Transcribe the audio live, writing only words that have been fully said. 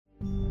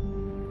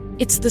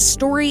It's the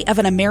story of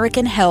an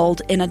American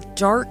held in a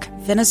dark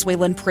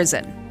Venezuelan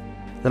prison.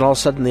 Then all of a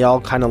sudden they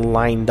all kind of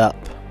lined up.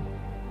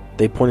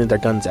 They pointed their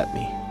guns at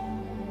me.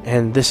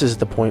 And this is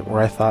the point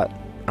where I thought,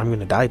 I'm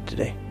going to die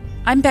today.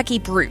 I'm Becky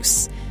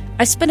Bruce.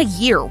 I spent a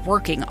year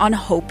working on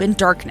Hope in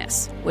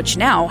Darkness, which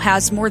now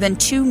has more than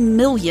 2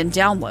 million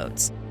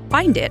downloads.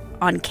 Find it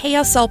on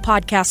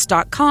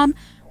kslpodcast.com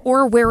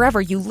or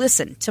wherever you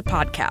listen to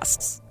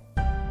podcasts.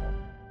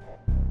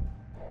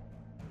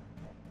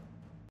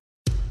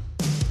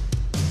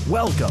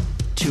 Welcome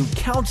to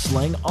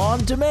Counseling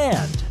on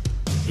Demand.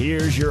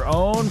 Here's your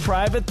own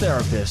private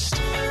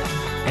therapist.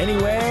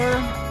 Anywhere,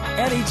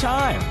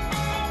 anytime.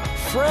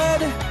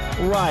 Fred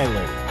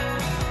Riley.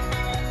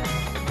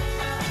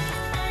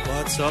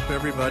 What's up,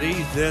 everybody?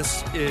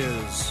 This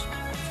is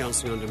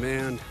Counseling on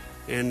Demand,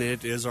 and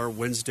it is our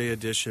Wednesday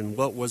edition.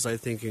 What Was I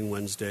Thinking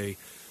Wednesday?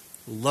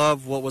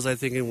 Love What Was I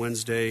Thinking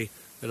Wednesday.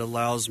 It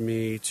allows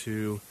me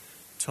to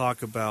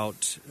talk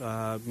about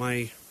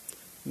my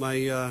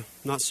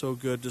not so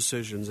good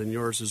decisions, and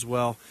yours as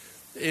well,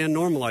 and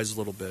normalize a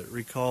little bit.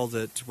 Recall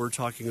that we're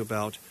talking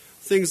about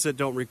things that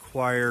don't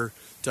require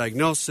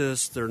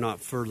diagnosis. They're not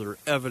further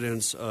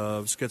evidence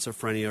of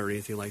schizophrenia or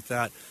anything like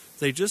that.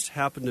 They just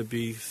happen to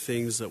be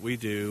things that we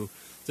do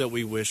that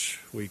we wish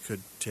we could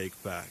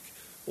take back,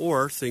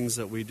 or things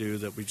that we do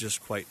that we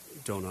just quite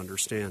don't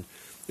understand.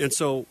 And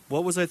so,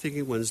 what was I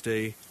thinking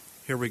Wednesday?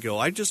 Here we go.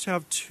 I just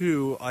have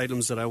 2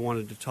 items that I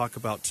wanted to talk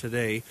about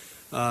today.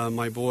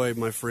 My boy,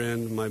 my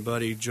friend, my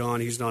buddy, John,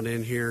 he's not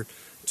in here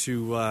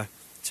to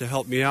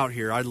help me out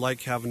here. I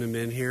like having him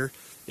in here,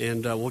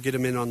 and we'll get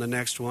him in on the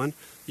next one.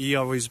 He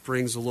always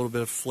brings a little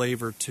bit of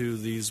flavor to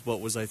these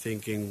What Was I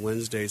Thinking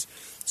Wednesdays.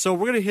 So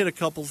we're going to hit a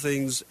couple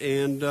things,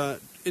 and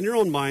in your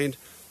own mind,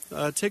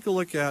 take a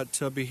look at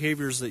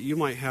behaviors that you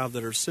might have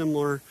that are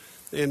similar,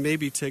 and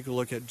maybe take a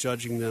look at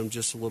judging them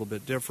just a little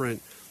bit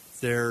different.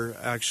 They're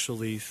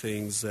actually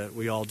things that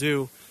we all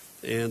do,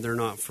 and they're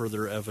not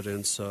further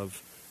evidence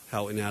of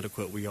how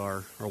inadequate we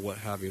are or what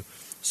have you.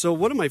 So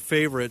one of my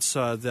favorites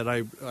that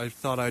I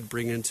thought I'd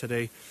bring in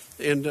today,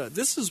 and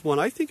this is one,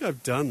 I think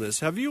I've done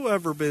this. Have you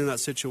ever been in that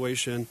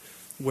situation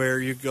where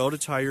you go to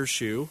tie your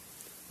shoe,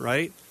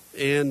 right?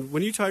 And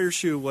when you tie your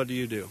shoe, what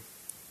do?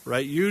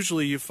 Right?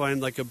 Usually you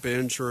find like a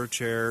bench or a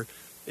chair,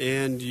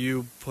 and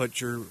you put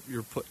your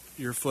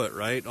foot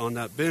right on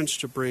that bench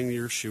to bring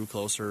your shoe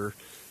closer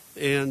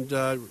and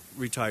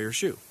retie your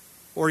shoe.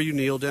 Or you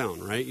kneel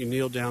down, right? You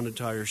kneel down to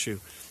tie your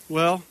shoe.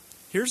 Well,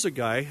 here's a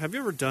guy. Have you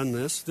ever done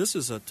this? This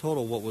is a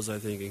total what was I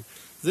thinking.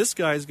 This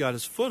guy's got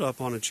his foot up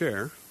on a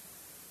chair,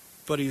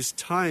 but he's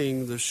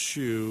tying the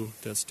shoe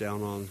that's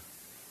down on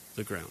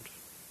the ground,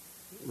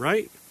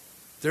 right?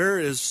 There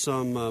is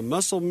some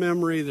muscle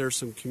memory. There's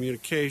some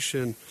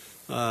communication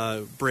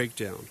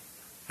breakdown.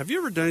 Have you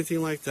ever done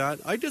anything like that?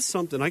 I did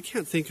something. I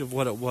can't think of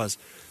what it was.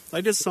 I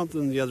did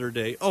something the other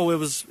day. Oh, it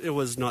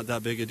was not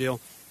that big a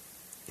deal.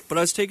 But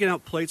I was taking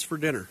out plates for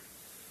dinner,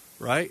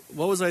 right?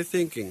 What was I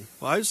thinking?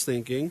 Well, I was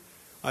thinking,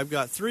 I've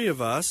got 3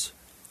 of us,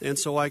 and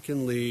so I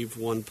can leave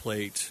 1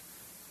 plate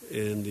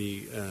in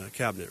the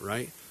cabinet,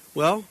 right?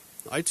 Well,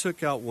 I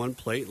took out 1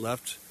 plate,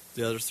 left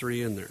the other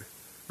 3 in there,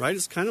 right?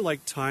 It's kind of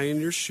like tying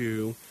your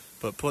shoe,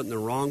 but putting the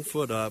wrong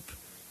foot up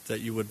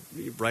that you would,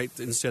 right?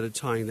 Instead of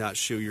tying that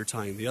shoe, you're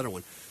tying the other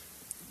one.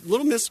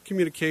 Little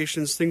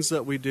miscommunications, things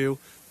that we do,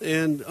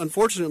 and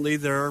unfortunately,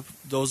 there are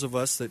those of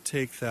us that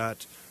take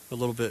that a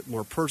little bit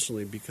more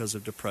personally because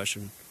of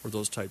depression or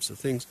those types of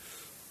things.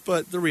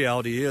 But the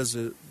reality is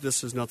that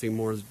this is nothing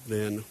more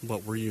than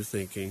what were you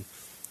thinking,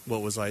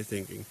 what was I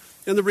thinking.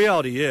 And the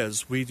reality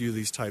is we do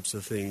these types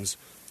of things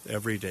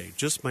every day,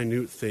 just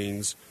minute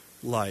things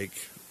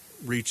like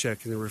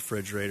rechecking the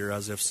refrigerator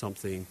as if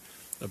something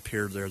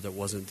appeared there that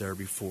wasn't there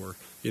before.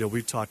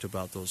 We've talked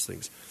about those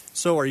things.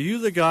 So are you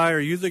the guy, are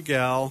you the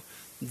gal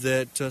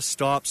that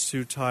stops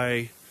to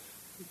tie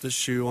the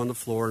shoe on the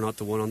floor, not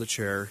the one on the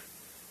chair?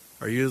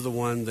 Are you the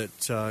one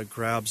that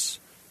grabs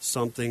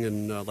something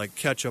and like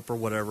ketchup or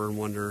whatever and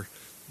wonder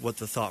what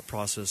the thought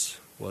process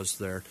was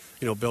there?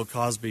 Bill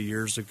Cosby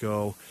years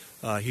ago,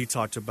 he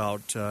talked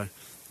about,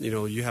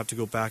 you have to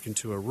go back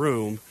into a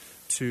room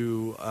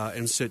to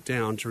and sit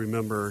down to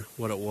remember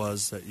what it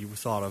was that you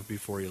thought of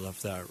before you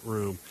left that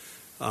room.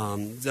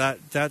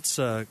 That's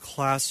a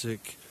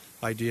classic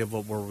idea of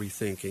what were we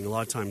thinking. A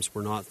lot of times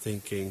we're not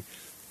thinking.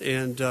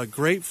 And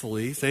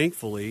gratefully,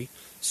 thankfully,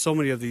 so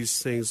many of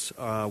these things,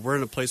 we're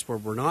in a place where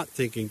we're not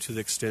thinking to the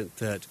extent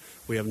that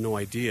we have no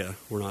idea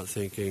we're not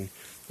thinking.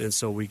 And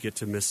so we get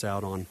to miss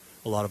out on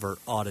a lot of our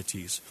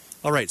oddities.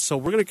 All right, so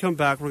we're going to come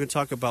back. We're going to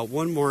talk about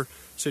one more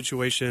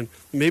situation.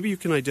 Maybe you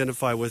can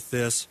identify with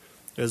this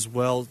as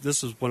well.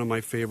 This is one of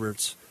my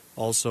favorites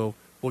also.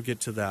 We'll get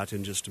to that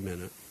in just a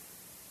minute.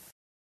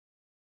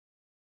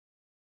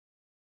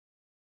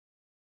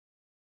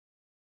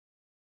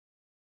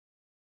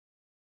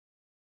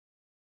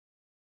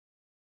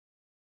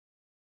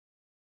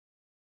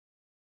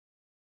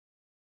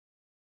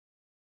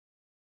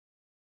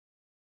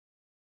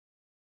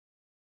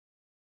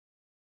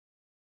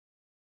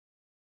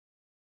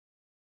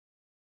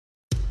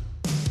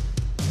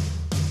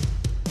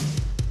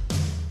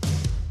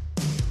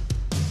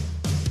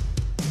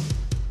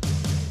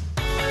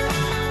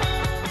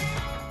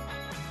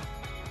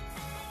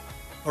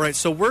 All right,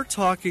 so we're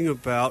talking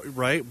about,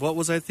 right, what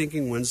was I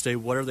thinking Wednesday?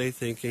 What are they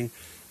thinking?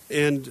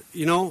 And,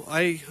 you know,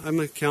 I'm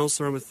a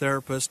counselor, I'm a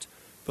therapist,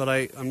 but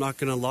I'm not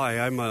going to lie.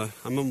 I'm a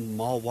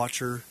mall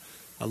watcher.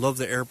 I love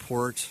the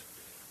airport.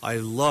 I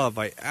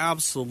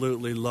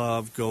absolutely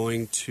love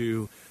going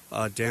to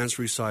dance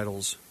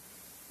recitals.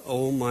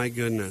 Oh, my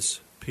goodness.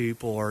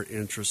 People are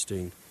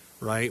interesting,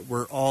 right?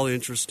 We're all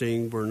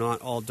interesting. We're not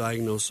all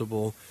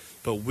diagnosable,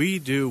 but we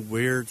do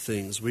weird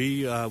things.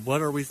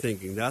 What are we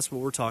thinking? That's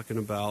what we're talking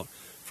about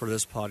for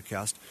this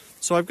podcast.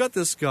 So I've got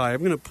this guy.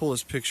 I'm going to pull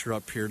this picture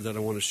up here that I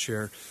want to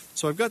share.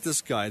 So I've got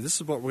this guy. This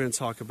is what we're going to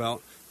talk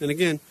about. And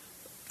again,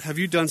 have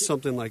you done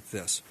something like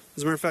this?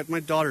 As a matter of fact, my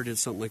daughter did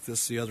something like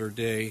this the other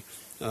day,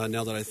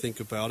 now that I think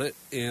about it.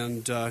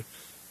 And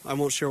I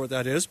won't share what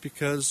that is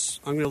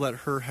because I'm going to let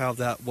her have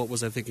that what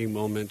was I thinking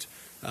moment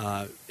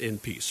in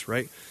peace,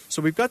 right?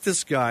 So we've got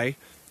this guy,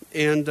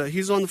 and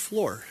he's on the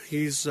floor.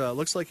 He's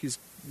looks like he's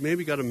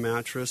maybe got a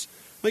mattress.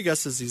 My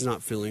guess is he's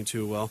not feeling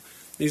too well.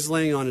 He's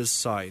laying on his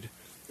side.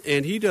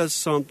 And he does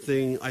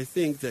something, I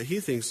think, that he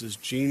thinks is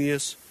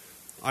genius.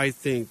 I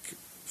think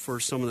for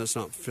someone that's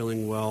not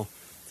feeling well,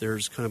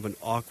 there's kind of an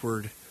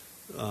awkward,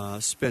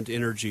 spent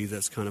energy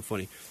that's kind of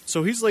funny.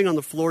 So he's laying on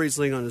the floor, he's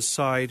laying on his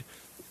side,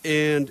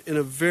 and in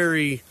a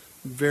very,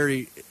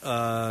 very,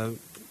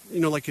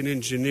 like an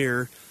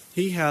engineer,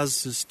 he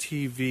has his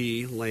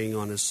TV laying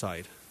on his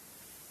side.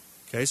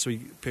 Okay, so you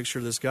picture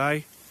this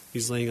guy,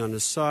 he's laying on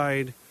his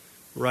side,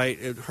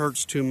 right? It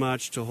hurts too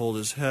much to hold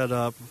his head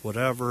up,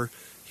 whatever.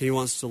 He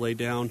wants to lay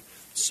down.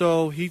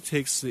 So he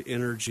takes the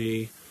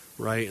energy,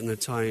 right, and the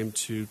time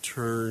to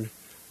turn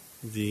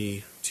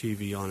the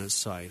TV on its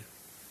side.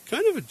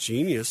 Kind of a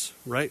genius,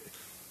 right?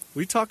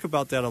 We talk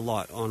about that a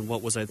lot on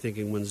What Was I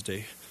Thinking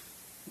Wednesday.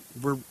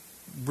 We're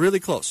really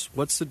close.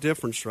 What's the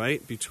difference,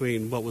 right,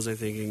 between What Was I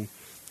Thinking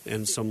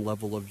and some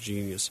level of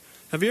genius?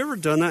 Have you ever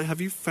done that? Have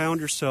you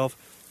found yourself,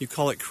 you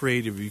call it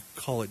creative, you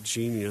call it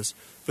genius,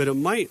 but it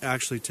might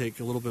actually take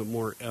a little bit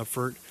more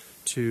effort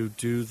to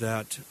do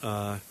that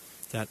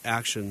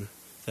action,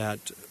 that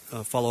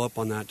follow up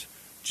on that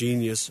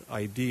genius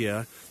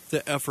idea,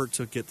 the effort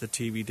to get the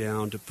TV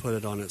down, to put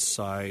it on its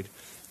side,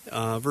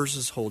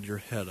 versus hold your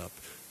head up.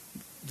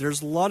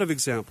 There's a lot of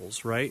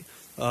examples, right,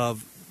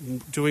 of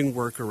doing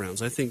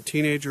workarounds. I think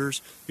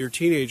your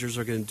teenagers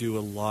are going to do a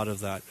lot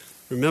of that.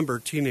 Remember,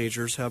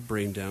 teenagers have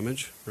brain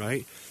damage,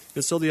 right?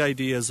 And so the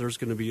idea is there's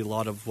going to be a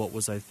lot of what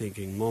was I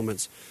thinking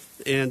moments.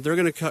 And they're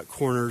going to cut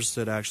corners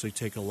that actually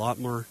take a lot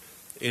more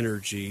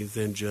energy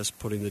than just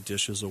putting the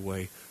dishes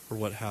away or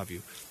what have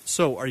you.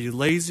 So are you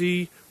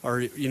lazy?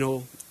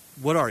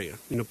 What are you?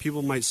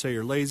 People might say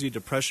you're lazy.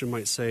 Depression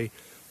might say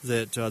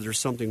that there's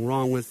something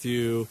wrong with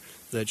you,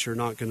 that you're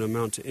not going to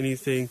amount to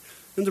anything.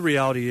 And the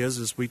reality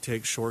is we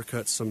take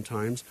shortcuts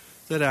sometimes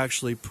that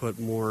actually put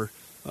more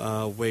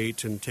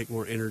weight and take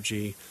more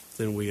energy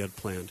than we had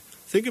planned.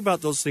 Think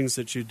about those things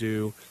that you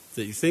do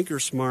that you think are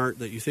smart,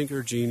 that you think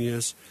are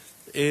genius,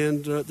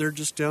 and they're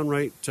just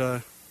downright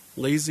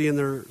lazy in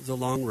the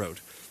long road.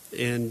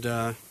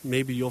 And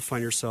maybe you'll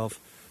find yourself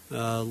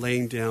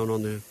laying down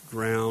on the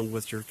ground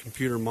with your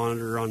computer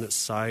monitor on its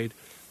side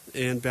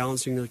and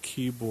balancing the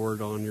keyboard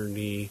on your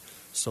knee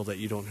so that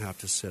you don't have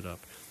to sit up.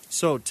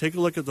 So take a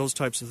look at those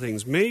types of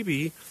things.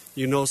 Maybe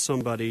you know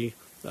somebody.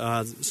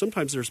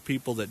 Sometimes there's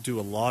people that do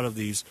a lot of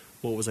these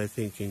what was I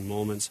thinking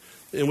moments,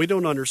 and we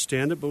don't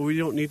understand it, but we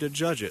don't need to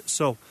judge it.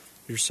 So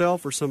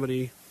yourself or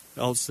somebody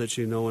else that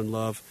you know and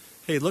love,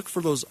 hey, look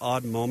for those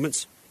odd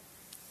moments.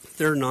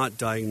 They're not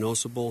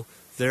diagnosable.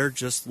 They're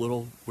just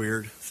little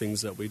weird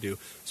things that we do.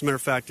 As a matter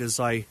of fact, as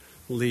I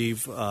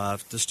leave the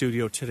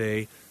studio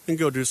today and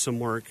go do some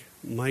work,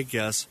 my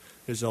guess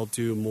is I'll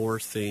do more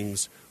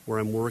things where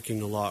I'm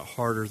working a lot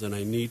harder than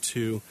I need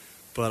to,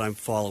 but I'm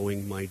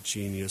following my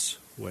genius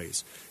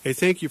ways. Hey,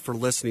 thank you for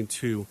listening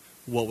to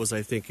What Was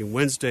I Thinking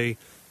Wednesday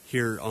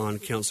here on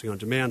Counseling on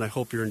Demand. I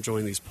hope you're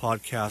enjoying these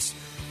podcasts.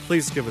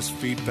 Please give us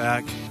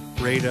feedback,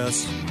 rate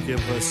us,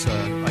 give us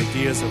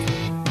ideas of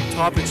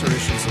topics or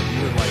issues that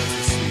you would like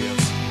to see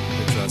us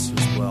address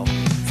as well.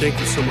 Thank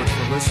you so much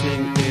for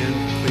listening,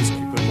 and please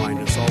keep in mind,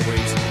 as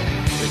always,